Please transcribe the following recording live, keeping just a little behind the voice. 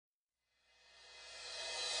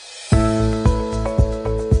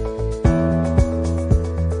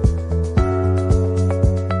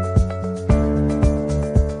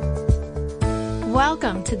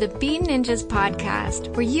the Bean Ninjas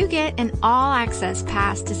podcast, where you get an all-access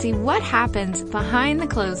pass to see what happens behind the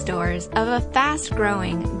closed doors of a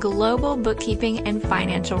fast-growing global bookkeeping and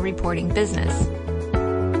financial reporting business.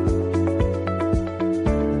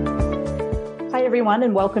 Hi, everyone,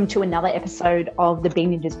 and welcome to another episode of the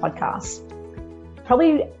Bean Ninjas podcast.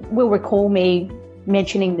 Probably will recall me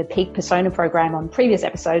mentioning the Peak Persona program on previous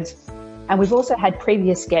episodes, and we've also had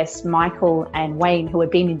previous guests, Michael and Wayne, who are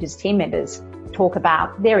Bean Ninjas team members, talk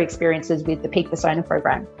about their experiences with the Peak Persona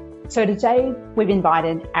program. So today we've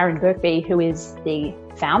invited Aaron Birkby, who is the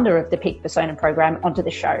founder of the Peak Persona program, onto the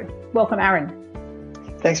show. Welcome, Aaron.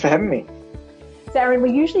 Thanks for having me. So Aaron,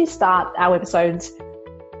 we usually start our episodes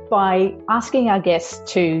by asking our guests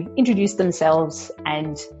to introduce themselves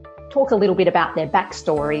and talk a little bit about their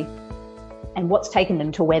backstory and what's taken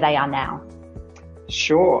them to where they are now.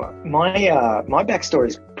 Sure. My backstory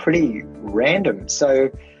is pretty random. So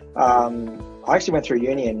I actually went through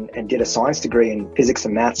uni and did a science degree in physics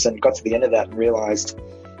and maths, and got to the end of that and realised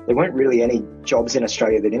there weren't really any jobs in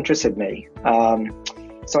Australia that interested me.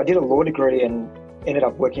 So I did a law degree and ended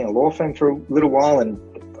up working in a law firm for a little while, and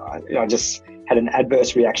I just had an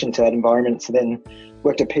adverse reaction to that environment. So then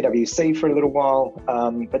worked at PwC for a little while,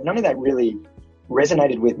 but none of that really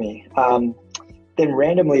resonated with me. Then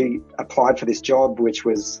randomly applied for this job, which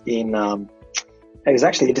was it was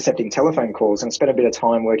actually intercepting telephone calls, and spent a bit of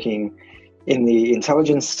time working in the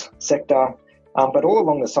intelligence sector. But all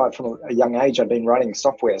along the side, from a young age, I'd been writing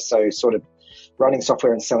software. So sort of writing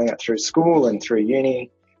software and selling it through school and through uni,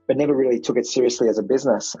 but never really took it seriously as a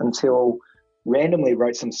business until randomly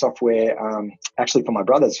wrote some software, actually for my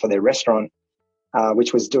brothers, for their restaurant,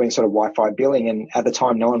 which was doing sort of Wi-Fi billing. And at the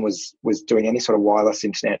time, no one was doing any sort of wireless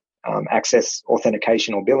internet access,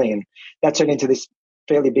 authentication or billing. And that turned into this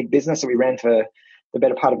fairly big business that we ran for the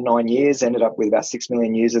better part of 9 years, ended up with about 6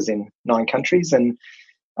 million users in 9 countries, and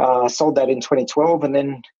sold that in 2012, and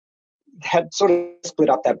then had sort of split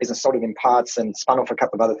up that business, sold it in parts, and spun off a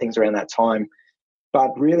couple of other things around that time.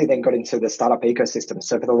 But really then got into the startup ecosystem.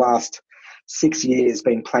 So for the last 6 years,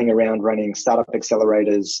 been playing around running startup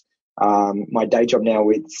accelerators. My day job now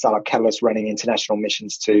with Startup Catalyst, running international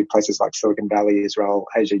missions to places like Silicon Valley, Israel,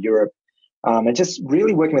 Asia, Europe, and just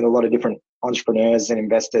really working with a lot of different entrepreneurs and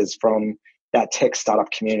investors from that tech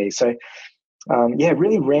startup community. So,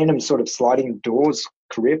 really random sort of sliding doors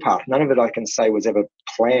career path. None of it I can say was ever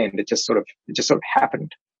planned. It just sort of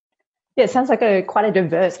happened. Yeah, it sounds like quite a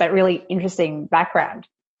diverse but really interesting background.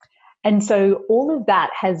 And so all of that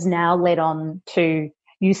has now led on to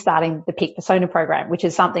you starting the Peak Persona program, which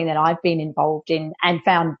is something that I've been involved in and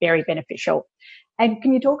found very beneficial. And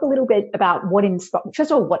can you talk a little bit about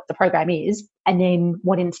first of all, what the program is, and then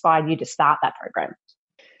what inspired you to start that program?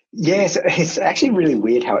 Yes, it's actually really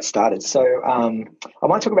weird how it started. So I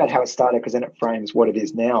might talk about how it started because then it frames what it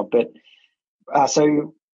is now. But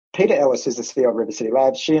so Peter Ellis, who's the CEO of River City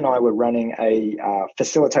Labs, she and I were running a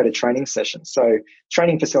facilitator training session. So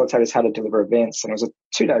training facilitators how to deliver events, and it was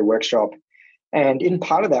a 2-day workshop. And in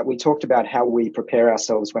part of that, we talked about how we prepare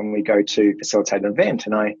ourselves when we go to facilitate an event.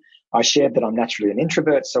 And I shared that I'm naturally an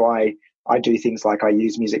introvert, so I do things like I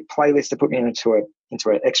use music playlists to put me into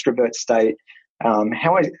an extrovert state.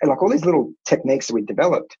 How I like all these little techniques that we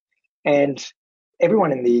developed, and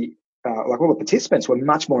everyone in the all the participants were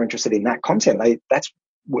much more interested in that content. That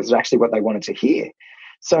was actually what they wanted to hear.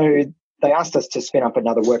 So they asked us to spin up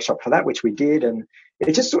another workshop for that, which we did, and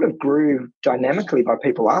it just sort of grew dynamically by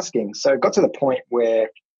people asking. So it got to the point where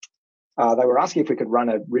they were asking if we could run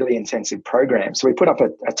a really intensive program. So we put up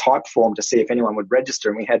a type form to see if anyone would register,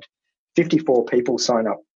 and we had 54 people sign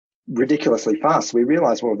up ridiculously fast. We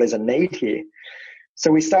realized, well, there's a need here. So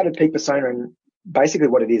we started Peak Persona, and basically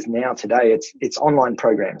what it is now today, it's online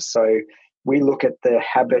programs. So we look at the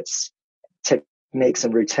habits, techniques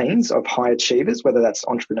and routines of high achievers, whether that's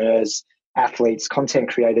entrepreneurs, athletes, content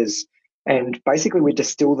creators, and basically we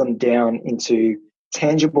distill them down into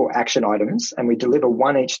tangible action items, and we deliver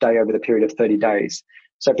one each day over the period of 30 days.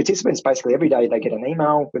 So participants, basically every day they get an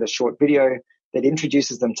email with a short video that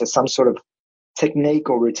introduces them to some sort of technique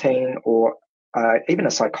or routine or even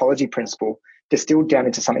a psychology principle distilled down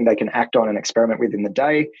into something they can act on and experiment with in the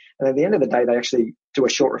day. And at the end of the day, they actually do a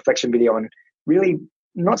short reflection video on really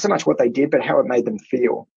not so much what they did, but how it made them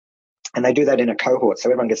feel. And they do that in a cohort, so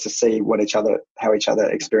everyone gets to see how each other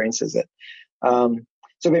experiences it.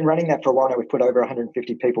 So we've been running that for a while now. We've put over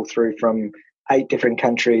 150 people through from 8 different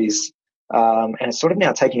countries, and it's sort of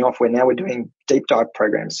now taking off where now we're doing deep dive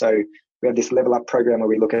programs. So we have this level up program where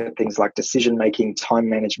we look at things like decision making, time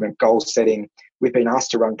management, goal setting. We've been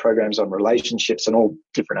asked to run programs on relationships and all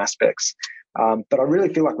different aspects. But I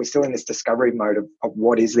really feel like we're still in this discovery mode of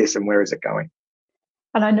what is this and where is it going?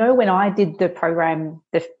 And I know when I did the program,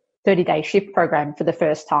 the 30-day shift program for the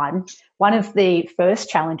first time, one of the first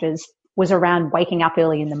challenges was around waking up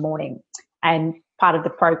early in the morning. And part of the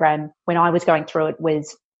program when I was going through it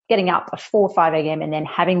was getting up at 4 or 5 a.m. and then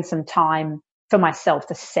having some time for myself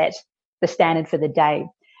to set the standard for the day.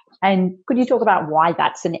 And could you talk about why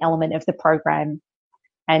that's an element of the program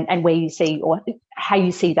and where you see or how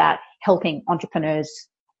you see that helping entrepreneurs,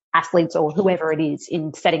 athletes, or whoever it is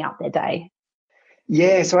in setting up their day?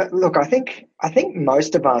 Yeah, so look, I think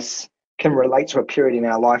most of us can relate to a period in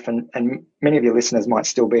our life, and many of your listeners might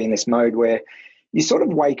still be in this mode where you sort of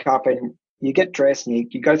wake up and you get dressed and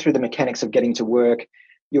you go through the mechanics of getting to work.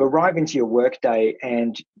 You arrive into your work day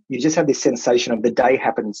and you just have this sensation of the day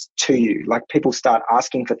happens to you. Like people start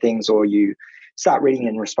asking for things or you start reading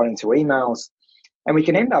and responding to emails. And we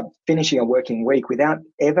can end up finishing a working week without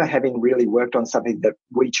ever having really worked on something that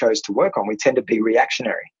we chose to work on. We tend to be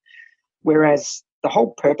reactionary. Whereas the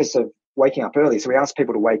whole purpose of waking up early, so we ask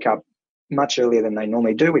people to wake up much earlier than they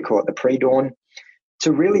normally do. We call it the pre-dawn,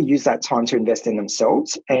 to really use that time to invest in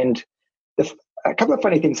themselves. And a couple of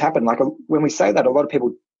funny things happen. Like when we say that, a lot of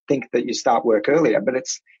people think that you start work earlier, but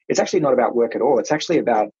it's actually not about work at all. It's actually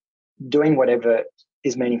about doing whatever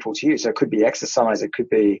is meaningful to you. So it could be exercise, it could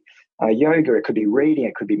be yoga, it could be reading,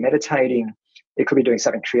 it could be meditating, it could be doing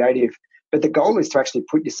something creative. But the goal is to actually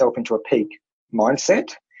put yourself into a peak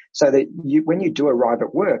mindset so that when you do arrive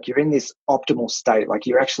at work, you're in this optimal state. Like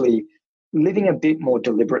you're actually living a bit more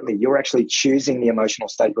deliberately. You're actually choosing the emotional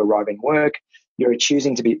state to arrive in work. You're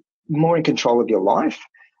choosing to be more in control of your life.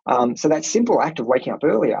 So that simple act of waking up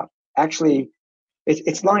earlier, actually,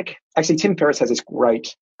 it's like, actually Tim Ferriss has this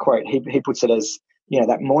great quote. He puts it as,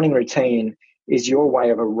 that morning routine is your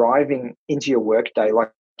way of arriving into your workday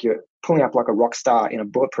like you're pulling up like a rock star in a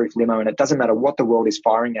bulletproof limo, and it doesn't matter what the world is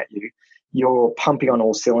firing at you. You're pumping on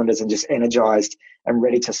all cylinders and just energized and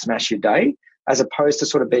ready to smash your day, as opposed to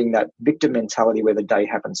sort of being that victim mentality where the day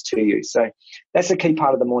happens to you. So that's a key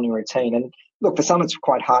part of the morning routine. And look, for some it's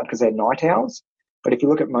quite hard because they're night owls. But if you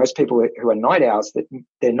look at most people who are night owls,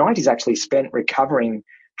 their night is actually spent recovering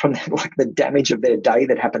from the damage of their day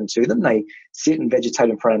that happened to them. They sit and vegetate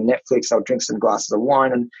in front of Netflix, they'll drink some glasses of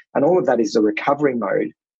wine, and all of that is the recovery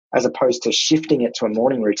mode, as opposed to shifting it to a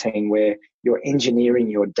morning routine where you're engineering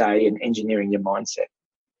your day and engineering your mindset.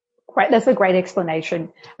 Great. That's a great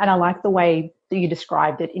explanation. And I like the way that you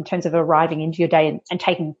described it in terms of arriving into your day and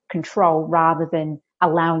taking control rather than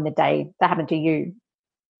allowing the day to happen to you.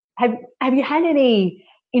 Have you had any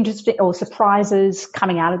interesting or surprises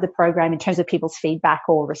coming out of the program in terms of people's feedback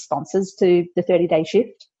or responses to the 30-day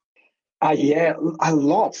shift? Yeah, a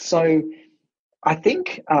lot. So I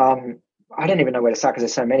think, I don't even know where to start because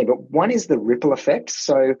there's so many, but one is the ripple effect.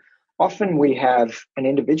 So often we have an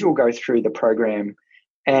individual go through the program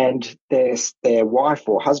and their wife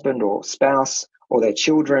or husband or spouse or their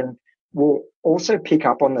children will also pick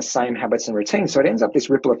up on the same habits and routines. So it ends up this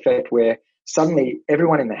ripple effect where suddenly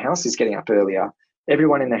everyone in the house is getting up earlier.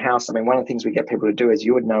 Everyone in the house, one of the things we get people to do, as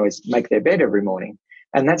you would know, is make their bed every morning.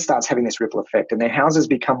 And that starts having this ripple effect, and their houses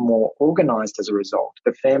become more organized as a result.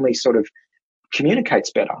 The family sort of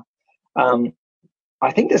communicates better.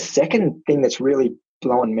 I think the second thing that's really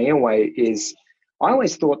blown me away is I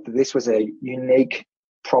always thought that this was a unique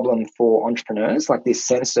problem for entrepreneurs, like this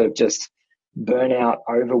sense of just burnout,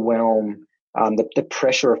 overwhelm, the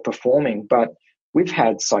pressure of performing. But we've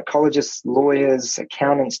had psychologists, lawyers,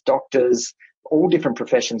 accountants, doctors, all different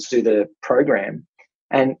professions do the program,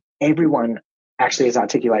 and everyone actually has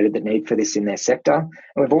articulated the need for this in their sector. And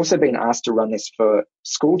we've also been asked to run this for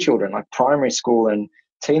school children, like primary school and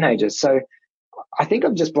teenagers. So I think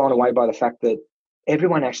I'm just blown away by the fact that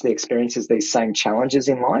everyone actually experiences these same challenges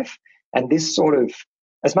in life. And this sort of,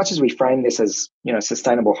 as much as we frame this as,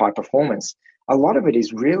 sustainable high performance, a lot of it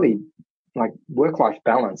is really like work-life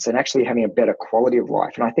balance and actually having a better quality of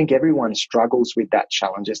life. And I think everyone struggles with that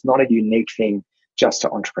challenge. It's not a unique thing just to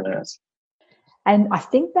entrepreneurs. And I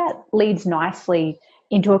think that leads nicely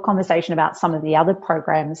into a conversation about some of the other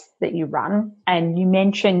programs that you run. And you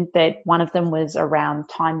mentioned that one of them was around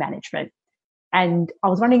time management. And I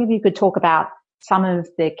was wondering if you could talk about some of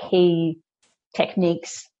the key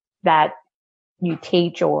techniques that you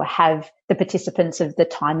teach or have the participants of the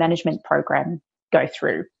time management program go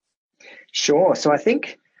through. Sure. So I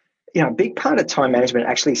think, a big part of time management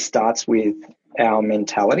actually starts with our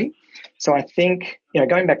mentality. So I think,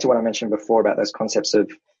 going back to what I mentioned before about those concepts of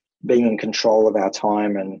being in control of our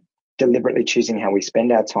time and deliberately choosing how we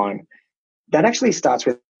spend our time, that actually starts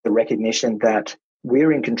with the recognition that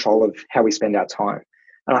we're in control of how we spend our time.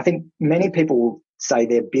 And I think many people will say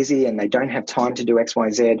they're busy and they don't have time to do X, Y,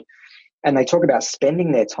 Z. And they talk about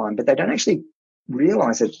spending their time, but they don't actually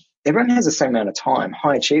realize that everyone has the same amount of time.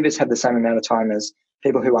 High achievers have the same amount of time as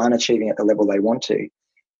people who aren't achieving at the level they want to.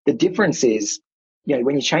 The difference is,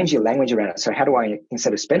 when you change your language around it, so how do I,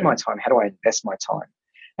 instead of spend my time, how do I invest my time?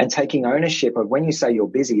 And taking ownership of when you say you're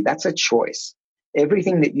busy, that's a choice.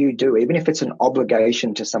 Everything that you do, even if it's an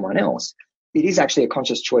obligation to someone else, it is actually a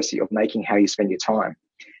conscious choice that you're making how you spend your time.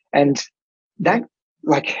 And that,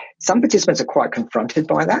 some participants are quite confronted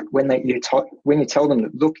by that when you tell them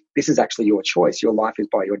that, look, this is actually your choice. Your life is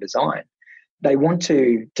by your design. They want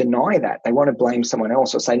to deny that. They want to blame someone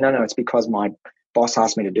else or say, no, it's because my boss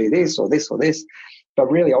asked me to do this or this or this.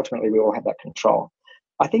 But really, ultimately, we all have that control.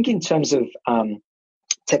 I think in terms of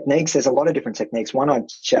techniques, there's a lot of different techniques. One I'd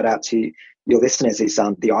shout out to your listeners is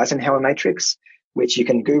the Eisenhower matrix, which you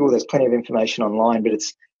can Google. There's plenty of information online, but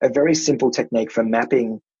it's a very simple technique for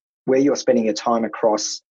mapping where you're spending your time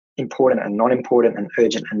across important and non-important and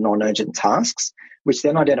urgent and non-urgent tasks, which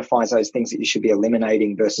then identifies those things that you should be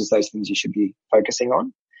eliminating versus those things you should be focusing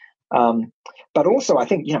on. But also, I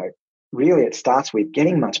think, really it starts with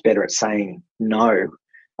getting much better at saying no.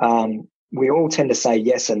 We all tend to say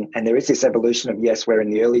yes, and there is this evolution of yes, where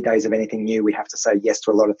in the early days of anything new, we have to say yes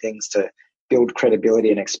to a lot of things to build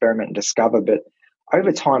credibility and experiment and discover. But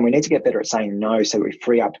over time, we need to get better at saying no so that we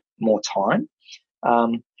free up more time.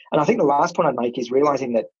 And I think the last point I'd make is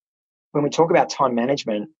realizing that when we talk about time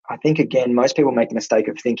management, I think, again, most people make the mistake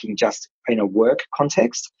of thinking just in a work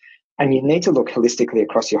context, and you need to look holistically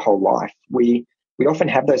across your whole life. We often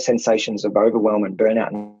have those sensations of overwhelm and burnout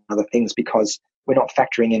and other things because we're not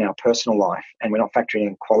factoring in our personal life and we're not factoring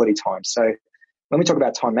in quality time. So when we talk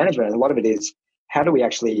about time management, a lot of it is how do we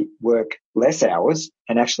actually work less hours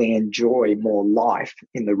and actually enjoy more life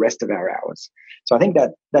in the rest of our hours? So I think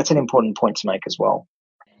that's an important point to make as well.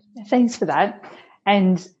 Thanks for that.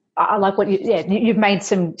 And I like what you've made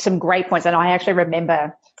some great points. And I actually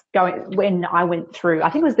remember when I went through, I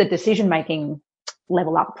think it was the decision-making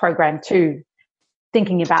level up program too,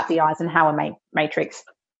 thinking about the Eisenhower matrix.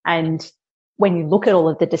 And when you look at all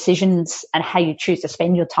of the decisions and how you choose to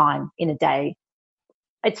spend your time in a day,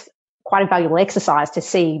 it's quite a valuable exercise to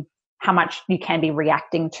see how much you can be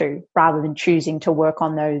reacting to rather than choosing to work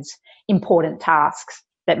on those important tasks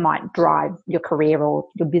that might drive your career or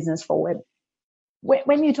your business forward.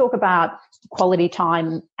 When you talk about quality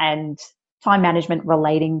time and time management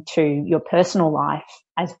relating to your personal life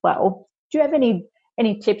as well, do you have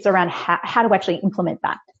any tips around how to actually implement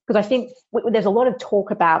that? Because I think there's a lot of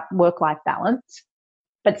talk about work-life balance,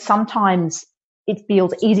 but sometimes it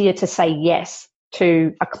feels easier to say yes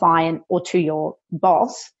to a client or to your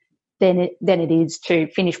boss than it is to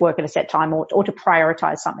finish work at a set time or to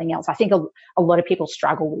prioritize something else. I think a lot of people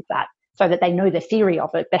struggle with that, so that they know the theory of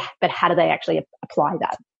it, but how do they actually apply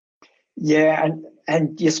that? Yeah,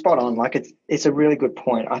 and you're spot on. It's a really good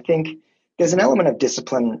point. I think there's an element of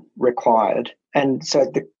discipline required, and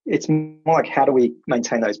so it's more like how do we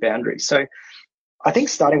maintain those boundaries? So I think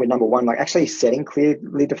starting with number one, actually setting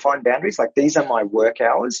clearly defined boundaries. These are my work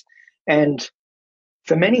hours, and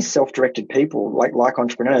for many self-directed people, like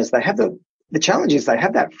entrepreneurs, they have the challenge is they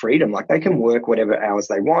have that freedom. They can work whatever hours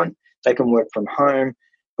they want. They can work from home.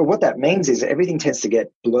 But what that means is everything tends to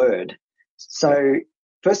get blurred. So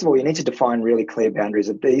first of all, you need to define really clear boundaries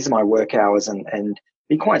of these are my work hours and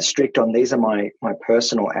be quite strict on these are my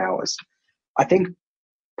personal hours. I think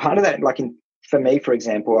part of that, for me, for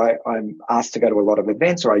example, I'm asked to go to a lot of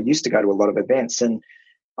events, or I used to go to a lot of events, and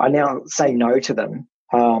I now say no to them.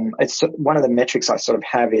 It's one of the metrics I sort of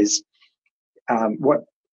have is am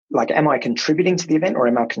I contributing to the event or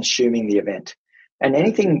am I consuming the event? And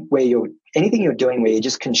anything you're doing where you're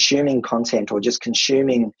just consuming content or just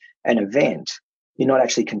consuming an event, you're not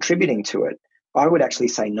actually contributing to it, I would actually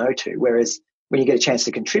say no to. Whereas when you get a chance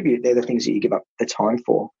to contribute, they're the things that you give up the time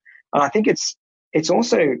for. And I think it's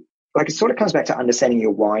also it sort of comes back to understanding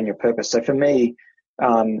your why and your purpose. So for me,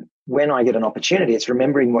 when I get an opportunity, it's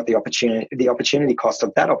remembering what the opportunity cost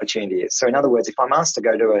of that opportunity is. So in other words, if I'm asked to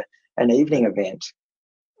go to an evening event,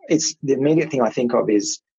 it's the immediate thing I think of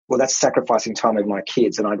is, well, that's sacrificing time with my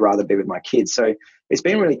kids, and I'd rather be with my kids. So it's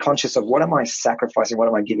been really conscious of what am I sacrificing, what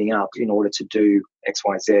am I giving up in order to do X,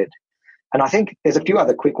 Y, Z. And I think there's a few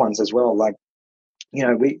other quick ones as well.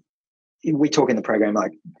 We talk in the program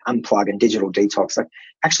unplug and digital detox,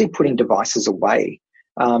 actually putting devices away.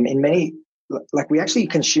 We actually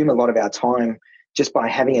consume a lot of our time just by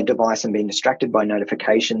having a device and being distracted by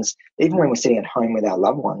notifications, even when we're sitting at home with our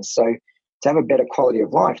loved ones. So to have a better quality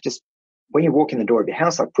of life, just when you walk in the door of your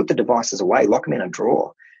house, put the devices away, lock them in a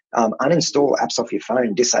drawer, uninstall apps off your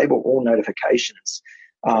phone, disable all notifications.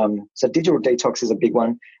 So digital detox is a big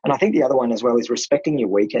one. And I think the other one as well is respecting your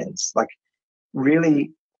weekends,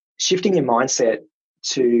 really shifting your mindset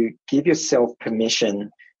to give yourself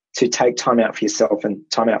permission to take time out for yourself and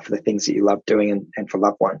time out for the things that you love doing and for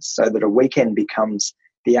loved ones, so that a weekend becomes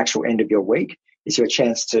the actual end of your week. It's your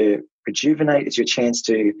chance to rejuvenate. It's your chance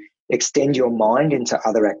to extend your mind into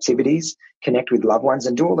other activities, connect with loved ones,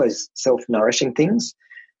 and do all those self-nourishing things.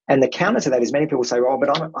 And the counter to that is many people say, oh,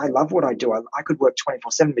 but I love what I do. I could work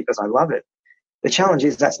 24/7 because I love it. The challenge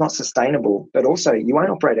is that's not sustainable, but also you won't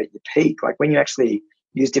operate at your peak. Like when you actually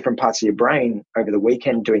use different parts of your brain over the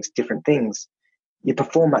weekend doing different things, you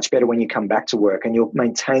perform much better when you come back to work, and you'll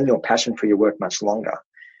maintain your passion for your work much longer.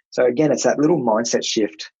 So again, it's that little mindset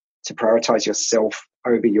shift to prioritize yourself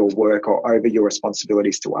over your work or over your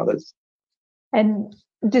responsibilities to others. And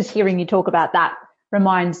just hearing you talk about that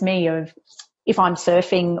reminds me of if I'm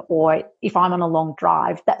surfing or if I'm on a long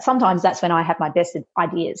drive, that sometimes that's when I have my best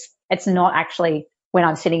ideas. It's not actually when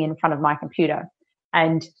I'm sitting in front of my computer.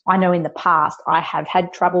 And I know in the past I have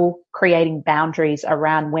had trouble creating boundaries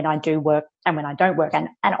around when I do work and when I don't work. And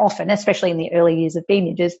often, especially in the early years of Bean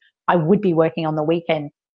Ninjas, I would be working on the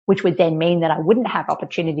weekend, which would then mean that I wouldn't have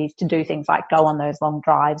opportunities to do things like go on those long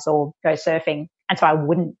drives or go surfing. And so I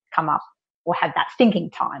wouldn't come up or have that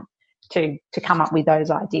thinking time to come up with those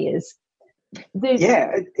ideas.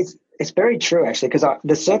 Yeah, it's very true, actually, because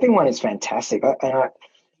the surfing one is fantastic.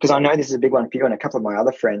 Because I know this is a big one for you and a couple of my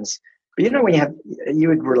other friends. But when you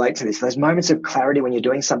would relate to this, those moments of clarity when you're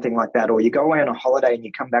doing something like that, or you go away on a holiday and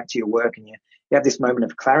you come back to your work and you have this moment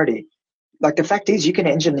of clarity. Like the fact is, you can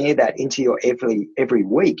engineer that into your every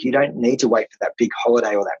week. You don't need to wait for that big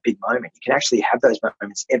holiday or that big moment. You can actually have those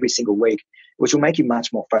moments every single week, which will make you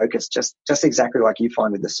much more focused, just exactly like you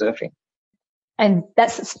find with the surfing. And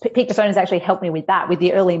that's Peak Personas actually helped me with that. With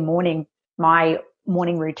the early morning, my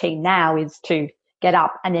morning routine now is to get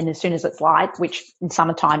up, and then as soon as it's light, which in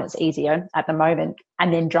summertime it's easier at the moment,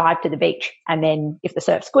 and then drive to the beach. And then if the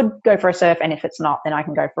surf's good, go for a surf. And if it's not, then I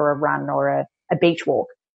can go for a run or a beach walk.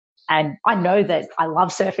 And I know that I love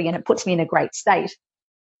surfing and it puts me in a great state.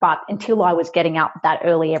 But until I was getting up that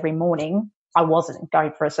early every morning, I wasn't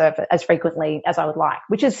going for a surf as frequently as I would like,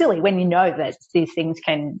 which is silly when you know that these things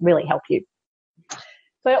can really help you.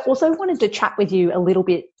 So I also wanted to chat with you a little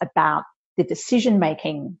bit about the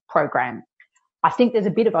decision-making program. I think there's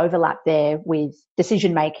a bit of overlap there with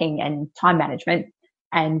decision-making and time management.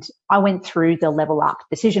 And I went through the Level Up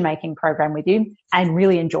decision-making program with you and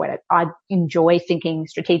really enjoyed it. I enjoy thinking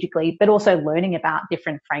strategically, but also learning about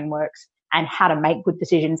different frameworks and how to make good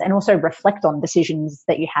decisions, and also reflect on decisions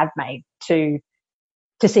that you have made to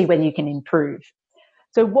see whether you can improve.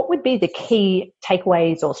 So what would be the key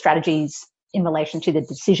takeaways or strategies in relation to the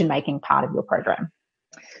decision-making part of your program?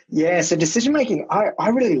 Yeah, so decision-making, I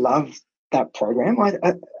really love that program.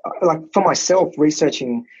 I like, for myself,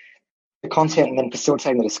 researching the content and then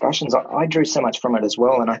facilitating the discussions, I drew so much from it as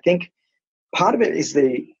well. And I think part of it is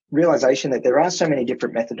the realization that there are so many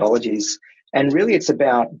different methodologies, and really it's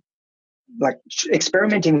about like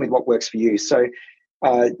experimenting with what works for you. So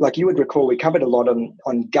like you would recall, we covered a lot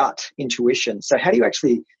on gut intuition. So how do you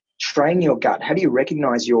actually train your gut? How do you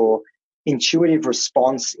recognize your intuitive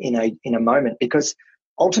response in a moment? Because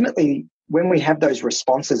ultimately, when we have those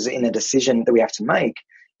responses in a decision that we have to make,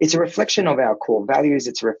 it's a reflection of our core values.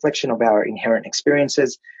 It's a reflection of our inherent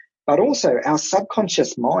experiences, but also our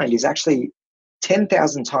subconscious mind is actually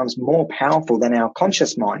 10,000 times more powerful than our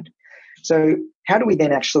conscious mind. So how do we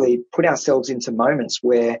then actually put ourselves into moments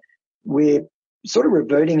where we're sort of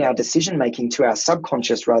reverting our decision-making to our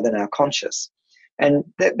subconscious rather than our conscious? And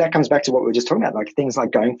that comes back to what we were just talking about, like things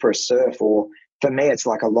like going for a surf, or for me, it's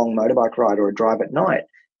like a long motorbike ride or a drive at night.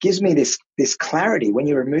 Gives me this clarity. When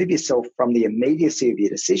you remove yourself from the immediacy of your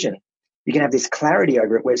decision, you can have this clarity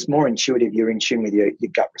over it where it's more intuitive. You're in tune with your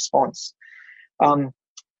gut response.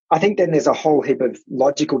 I think then there's a whole heap of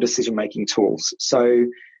logical decision-making tools. So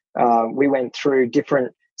we went through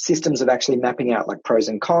different systems of actually mapping out like pros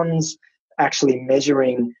and cons, actually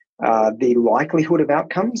measuring the likelihood of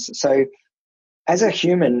outcomes. So as a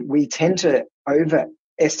human, we tend to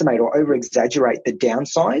overestimate or over-exaggerate the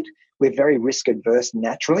downside. We're very risk adverse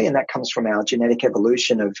naturally, and that comes from our genetic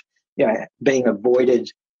evolution of, trying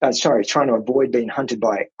to avoid being hunted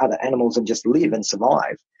by other animals and just live and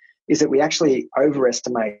survive, is that we actually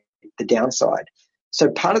overestimate the downside. So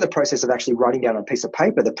part of the process of actually writing down on a piece of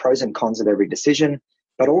paper the pros and cons of every decision,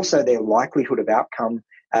 but also their likelihood of outcome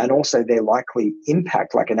and also their likely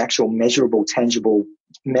impact, like an actual measurable, tangible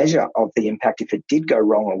measure of the impact if it did go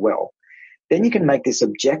wrong or well, then you can make this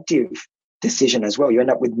objective decision as well. You end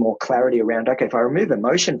up with more clarity around, okay, if I remove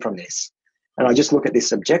emotion from this and I just look at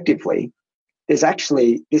this objectively, this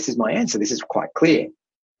is my answer. This is quite clear.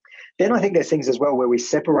 Then I think there's things as well where we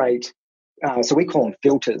separate so we call them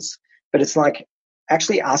filters, but it's like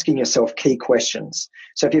actually asking yourself key questions.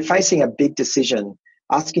 So if you're facing a big decision,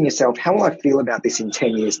 asking yourself, how will I feel about this in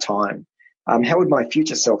 10 years' time? How would my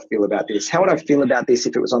future self feel about this? How would I feel about this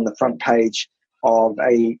if it was on the front page of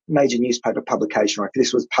a major newspaper publication, or if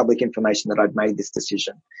this was public information that I'd made this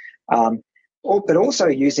decision? But also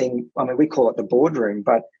using, we call it the boardroom,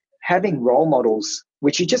 but having role models,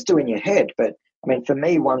 which you just do in your head. But for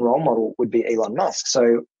me, one role model would be Elon Musk.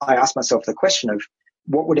 So I asked myself the question of,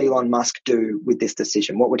 what would Elon Musk do with this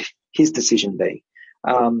decision? What would his decision be?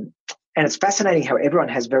 And it's fascinating how everyone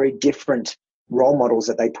has very different role models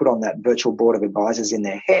that they put on that virtual board of advisors in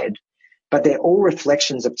their head, but they're all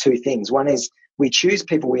reflections of two things. One is we choose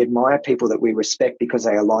people, we admire people that we respect because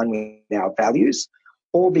they align with our values,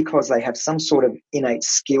 or because they have some sort of innate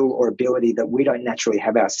skill or ability that we don't naturally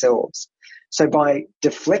have ourselves. So by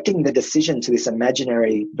deflecting the decision to this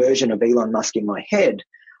imaginary version of Elon Musk in my head,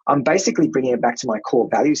 I'm basically bringing it back to my core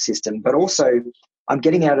value system, but also I'm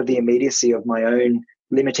getting out of the immediacy of my own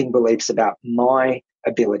limiting beliefs about my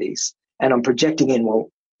abilities. And I'm projecting in,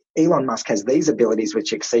 well, Elon Musk has these abilities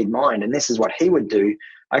which exceed mine, and this is what he would do.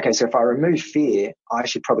 Okay, so if I remove fear, I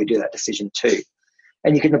should probably do that decision too.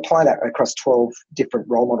 And you can apply that across 12 different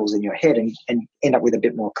role models in your head and end up with a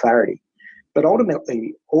bit more clarity. But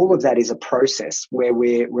ultimately, all of that is a process where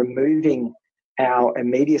we're removing our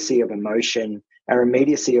immediacy of emotion, our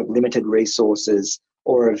immediacy of limited resources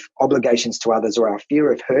or of obligations to others, or our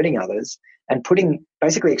fear of hurting others, and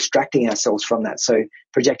basically extracting ourselves from that. So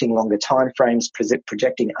projecting longer time frames,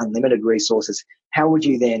 projecting unlimited resources. How would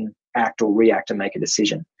you then act or react and make a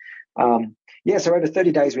decision? So over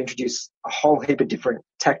 30 days, we introduced a whole heap of different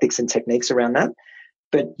tactics and techniques around that.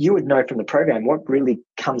 But you would know from the program, what really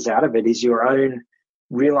comes out of it is your own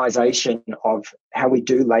realization of how we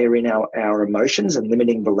do layer in our emotions and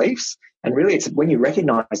limiting beliefs. And really, it's when you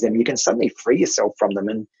recognize them, you can suddenly free yourself from them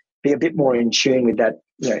and be a bit more in tune with that,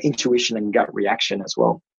 intuition and gut reaction as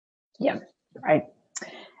well. Yeah, right.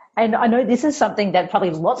 And I know this is something that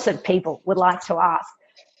probably lots of people would like to ask.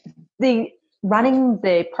 Running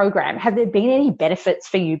the program, have there been any benefits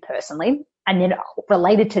for you personally? And then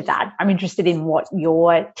related to that, I'm interested in what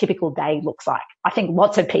your typical day looks like. I think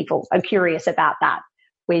lots of people are curious about that.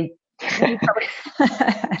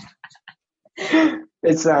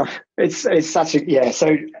 It's such a,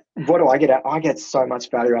 so what do I get out? I get so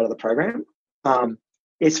much value out of the program.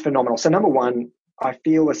 It's phenomenal. So number one, I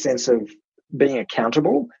feel a sense of being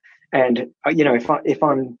accountable. And, if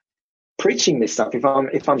I'm preaching this stuff,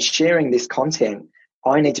 if I'm sharing this content,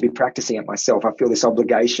 I need to be practicing it myself. I feel this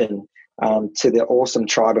obligation to the awesome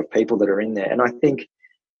tribe of people that are in there. And I think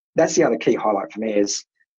that's the other key highlight for me is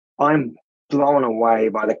I'm blown away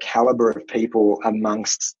by the caliber of people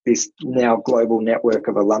amongst this now global network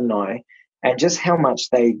of alumni and just how much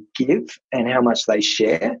they give and how much they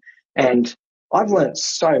share. And I've learned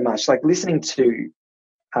so much, like listening to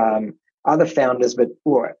other founders, but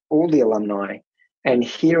all the alumni, and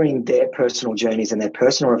hearing their personal journeys and their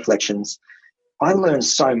personal reflections. I learned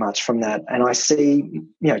so much from that, and I see,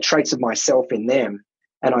 traits of myself in them,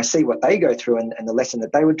 and I see what they go through and the lesson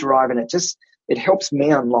that they would derive, and it helps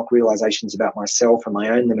me unlock realizations about myself and my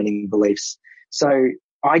own limiting beliefs. So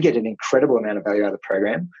I get an incredible amount of value out of the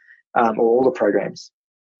program, or all the programs.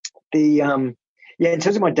 In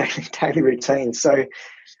terms of my daily routine, so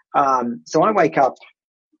I wake up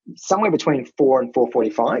somewhere between 4 and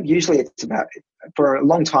 4:45. Usually it's for a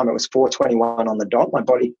long time it was 4:21 on the dot. My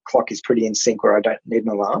body clock is pretty in sync where I don't need an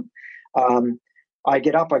alarm. I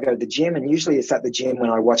get up, I go to the gym, and usually it's at the gym when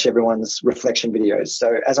I watch everyone's reflection videos.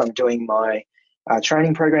 So as I'm doing my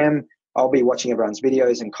training program, I'll be watching everyone's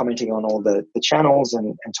videos and commenting on all the channels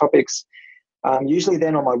and topics. Usually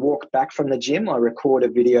then on my walk back from the gym, I record a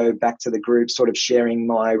video back to the group, sort of sharing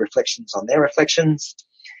my reflections on their reflections.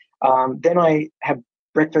 Then I have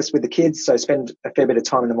breakfast with the kids, so spend a fair bit of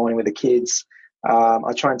time in the morning with the kids.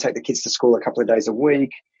 I try and take the kids to school a couple of days a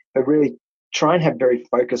week, but really try and have very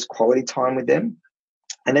focused quality time with them.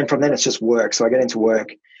 And then from then it's just work. So I get into work.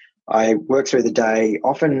 I work through the day.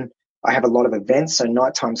 Often I have a lot of events, so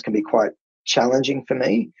night times can be quite challenging for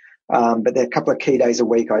me. But there are a couple of key days a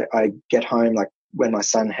week I get home, like when my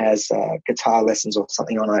son has guitar lessons or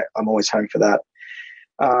something on, I'm always home for that.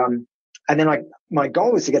 And then my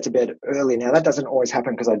goal is to get to bed early. Now, that doesn't always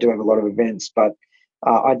happen because I do have a lot of events, but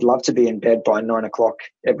I'd love to be in bed by 9 o'clock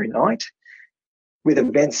every night. With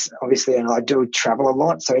events, obviously, and I do travel a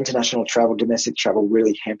lot, so international travel, domestic travel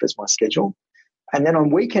really hampers my schedule. And then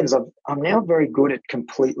on weekends, I'm now very good at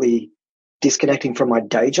completely disconnecting from my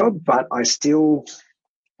day job, but I still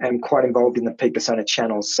am quite involved in the Peak Persona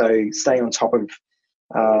channels, so stay on top of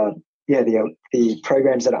the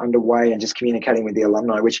programs that are underway and just communicating with the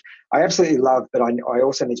alumni, which I absolutely love, but I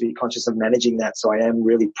also need to be conscious of managing that. So I am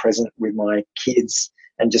really present with my kids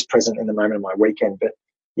and just present in the moment of my weekend. But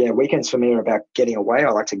yeah, weekends for me are about getting away. I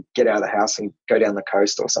like to get out of the house and go down the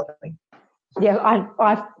coast or something. Yeah,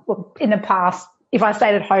 I've in the past, if I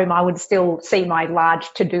stayed at home, I would still see my large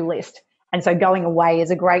to-do list. And so going away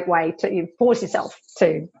is a great way to force yourself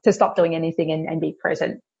to stop doing anything and be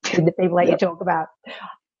present with the people that you talk about.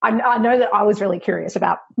 I know that I was really curious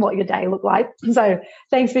about what your day looked like. So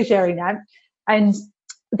thanks for sharing that. And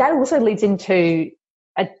that also leads into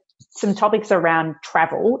some topics around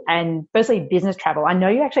travel, and firstly business travel. I know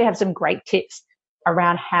you actually have some great tips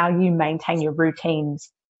around how you maintain your routines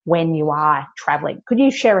when you are traveling. Could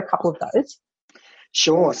you share a couple of those?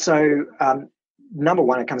 Sure. So number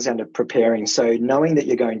one, it comes down to preparing. So knowing that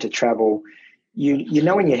you're going to travel, you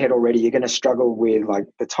know in your head already you're going to struggle with like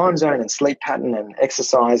the time zone and sleep pattern and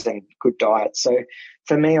exercise and good diet. So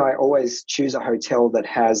for me, I always choose a hotel that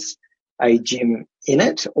has a gym in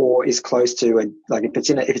it or is close to if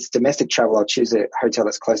it's domestic travel, I'll choose a hotel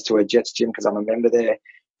that's close to a Jets gym because I'm a member there.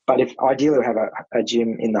 But if ideally I have a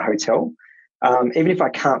gym in the hotel. Even if I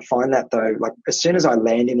can't find that though, like as soon as I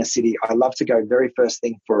land in a city, I love to go very first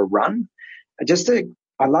thing for a run.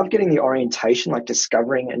 I love getting the orientation, like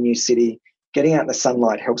discovering a new city. Getting out in the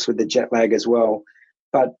sunlight helps with the jet lag as well.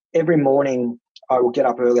 But every morning I will get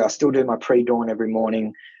up early. I still do my pre-dawn every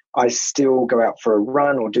morning. I still go out for a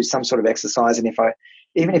run or do some sort of exercise. And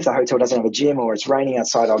even if the hotel doesn't have a gym or it's raining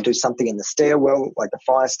outside, I'll do something in the stairwell, like the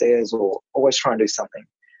fire stairs, or always try and do something.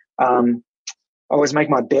 I always make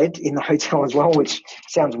my bed in the hotel as well, which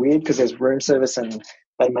sounds weird because there's room service and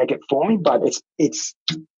they make it for me. But it's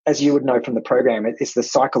as you would know from the program, it's the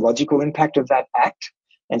psychological impact of that act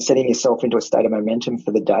and setting yourself into a state of momentum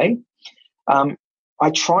for the day. I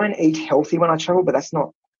try and eat healthy when I travel, but that's not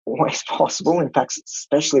always possible. In fact,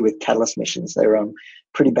 especially with Catalyst missions, they're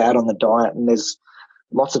pretty bad on the diet, and there's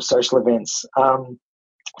lots of social events.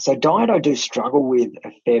 So diet I do struggle with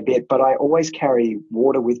a fair bit, but I always carry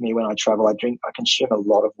water with me when I travel. I consume a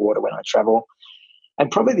lot of water when I travel. And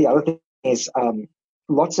probably the other thing is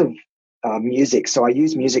lots of music. So I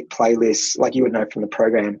use music playlists, like you would know from the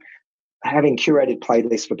program, having curated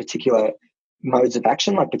playlists for particular modes of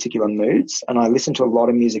action, like particular moods. And I listen to a lot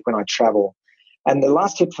of music when I travel. And the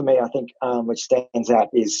last tip for me, I think, which stands out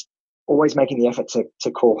is always making the effort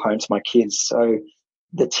to call home to my kids. So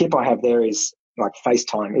the tip I have there is like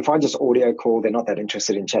FaceTime. If I just audio call, they're not that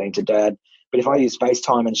interested in chatting to dad. But if I use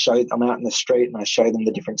FaceTime and I'm out in the street and I show them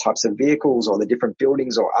the different types of vehicles or the different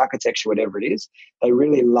buildings or architecture, whatever it is, they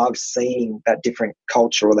really love seeing that different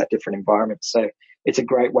culture or that different environment. So it's a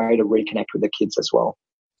great way to reconnect with the kids as well.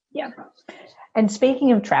 Yeah. And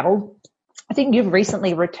speaking of travel, I think you've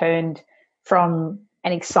recently returned from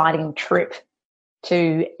an exciting trip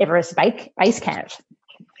to Everest Base Camp.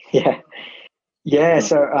 Yeah.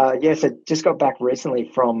 So just got back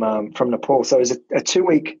recently from Nepal. So it was a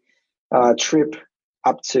 2-week trip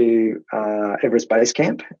up to Everest Base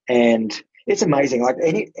Camp, and it's amazing. Like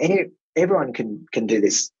everyone can do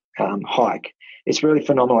this hike. It's really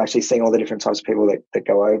phenomenal actually seeing all the different types of people that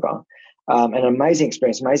go over. An amazing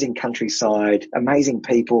experience, amazing countryside, amazing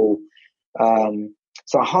people.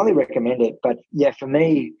 So I highly recommend it. But yeah, for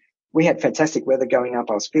me, we had fantastic weather going up.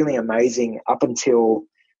 I was feeling amazing up until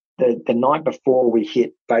the night before we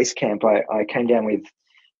hit base camp. I came down with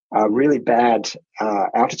really bad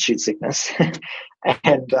altitude sickness.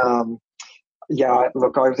 And I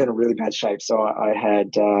was in a really bad shape. So I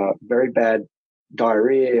had very bad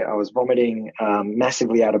diarrhea. I was vomiting,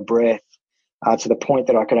 massively out of breath, to the point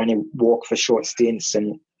that I could only walk for short stints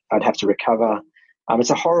and I'd have to recover. It's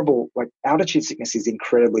a horrible, altitude sickness is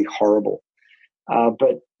incredibly horrible.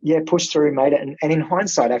 But yeah, pushed through, made it. And in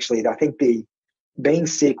hindsight, actually, I think being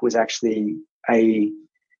sick was actually an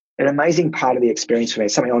amazing part of the experience for me,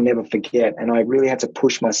 something I'll never forget. And I really had to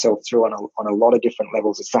push myself through on a lot of different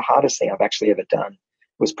levels. It's the hardest thing I've actually ever done,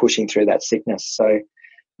 was pushing through that sickness. So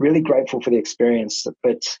really grateful for the experience,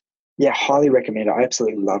 but yeah, highly recommend it. I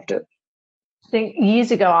absolutely loved it. I think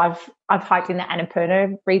years ago, I've hiked in the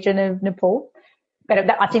Annapurna region of Nepal, but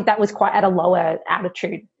I think that was quite at a lower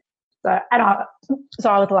altitude. So I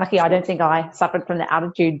was lucky. I don't think I suffered from the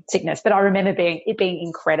altitude sickness, but I remember it being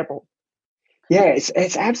incredible. Yeah,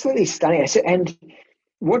 it's absolutely stunning. And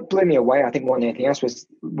what blew me away, I think more than anything else, was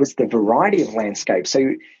the variety of landscapes.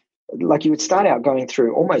 So like you would start out going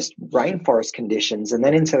through almost rainforest conditions and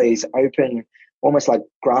then into these open, almost like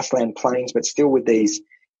grassland plains, but still with these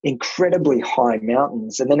incredibly high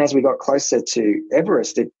mountains. And then as we got closer to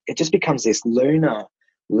Everest, it just becomes this lunar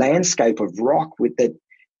landscape of rock with that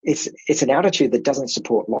it's an altitude that doesn't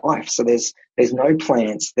support life. So there's no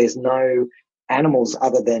plants, there's no animals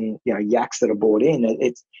other than, you know, yaks that are brought in.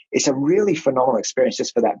 It's a really phenomenal experience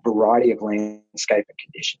just for that variety of landscape and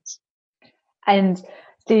conditions. And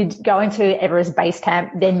did going to Everest Base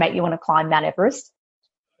Camp then make you want to climb Mount Everest?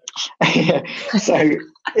 Yeah. So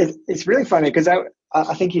it's really funny because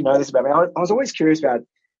I think you know this about me. I was always curious about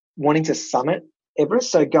wanting to summit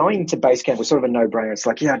Everest. So going to base camp was sort of a no-brainer. It's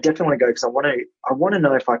like, yeah, I definitely want to go because I want to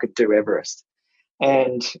know if I could do Everest.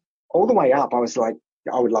 And all the way up, I was like,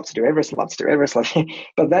 I would love to do Everest,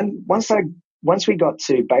 But then once we got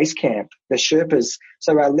to base camp, the Sherpas,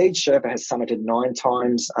 so our lead Sherpa has summited 9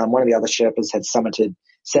 times. One of the other Sherpas had summited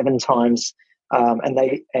 7 times.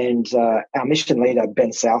 And our mission leader,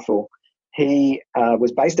 Ben Southall, he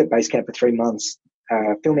was based at base camp for 3 months,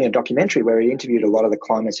 filming a documentary where he interviewed a lot of the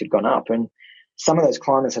climbers who'd gone up, and some of those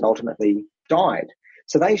climbers had ultimately died.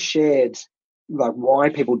 So they shared like why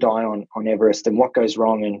people die on Everest and what goes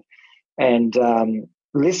wrong. And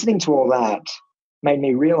listening to all that made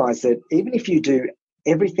me realize that even if you do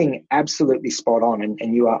everything absolutely spot on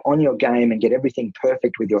and you are on your game and get everything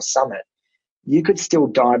perfect with your summit, you could still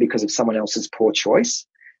die because of someone else's poor choice.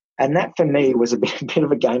 And that for me was a bit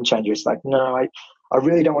of a game changer. It's like, no, I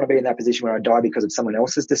really don't want to be in that position where I die because of someone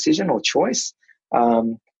else's decision or choice.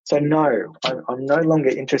 So no, I'm no longer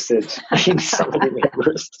interested in summiting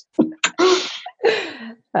Everest.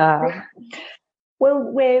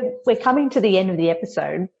 Well, we're coming to the end of the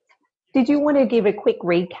episode. Did you want to give a quick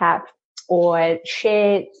recap or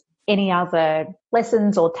share any other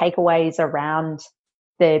lessons or takeaways around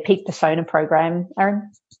the Peak Persona program,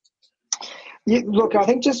 Aaron? Yeah, look, I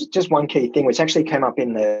think just one key thing, which actually came up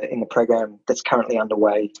in the program that's currently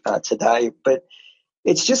underway today, but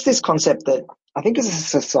it's just this concept that I think as a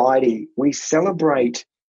society we celebrate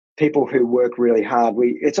people who work really hard.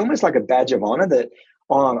 It's almost like a badge of honor that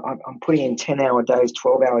I'm putting in 10-hour days,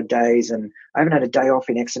 12-hour days, and I haven't had a day off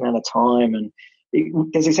in X amount of time. And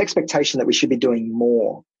there's this expectation that we should be doing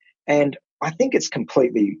more. And I think it's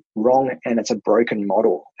completely wrong and it's a broken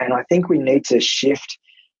model. And I think we need to shift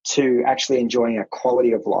to actually enjoying a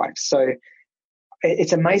quality of life. So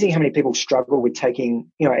it's amazing how many people struggle with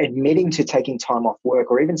admitting to taking time off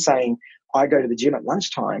work, or even saying, I go to the gym at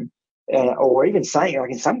lunchtime. Or even saying,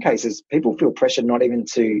 like in some cases, people feel pressured not even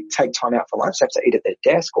to take time out for lunch. They have to eat at their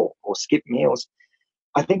desk or skip meals.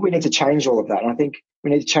 I think we need to change all of that. And I think we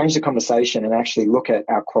need to change the conversation and actually look at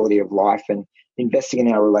our quality of life and investing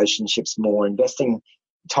in our relationships more, investing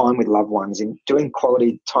time with loved ones, in doing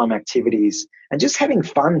quality time activities, and just having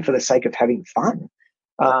fun for the sake of having fun.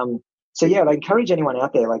 So yeah, I encourage anyone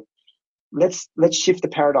out there, like, let's shift the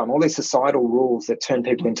paradigm. All these societal rules that turn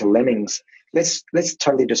people into lemmings, let's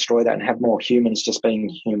totally destroy that and have more humans just being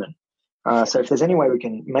human. So if there's any way we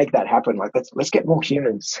can make that happen, like let's get more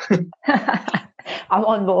humans. I'm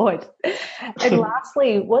on board. And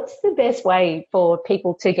lastly, what's the best way for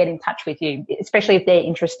people to get in touch with you, especially if they're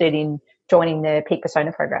interested in joining the Peak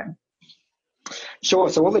Persona program? Sure.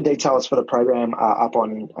 So all the details for the program are up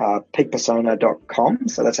on peakpersona.com.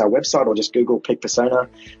 So that's our website, or just Google Peak Persona.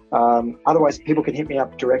 Otherwise, people can hit me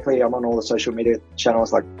up directly. I'm on all the social media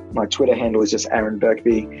channels. Like my Twitter handle is just Aaron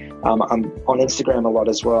Birkby. I'm on Instagram a lot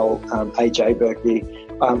as well, AJ Birkby.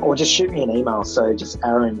 Or just shoot me an email. So just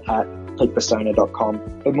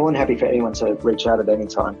aaron@peakpersona.com. But more than happy for anyone to reach out at any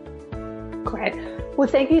time. Great. Well,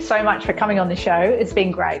 thank you so much for coming on the show. It's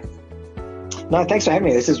been great. No, thanks for having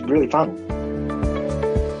me. This is really fun.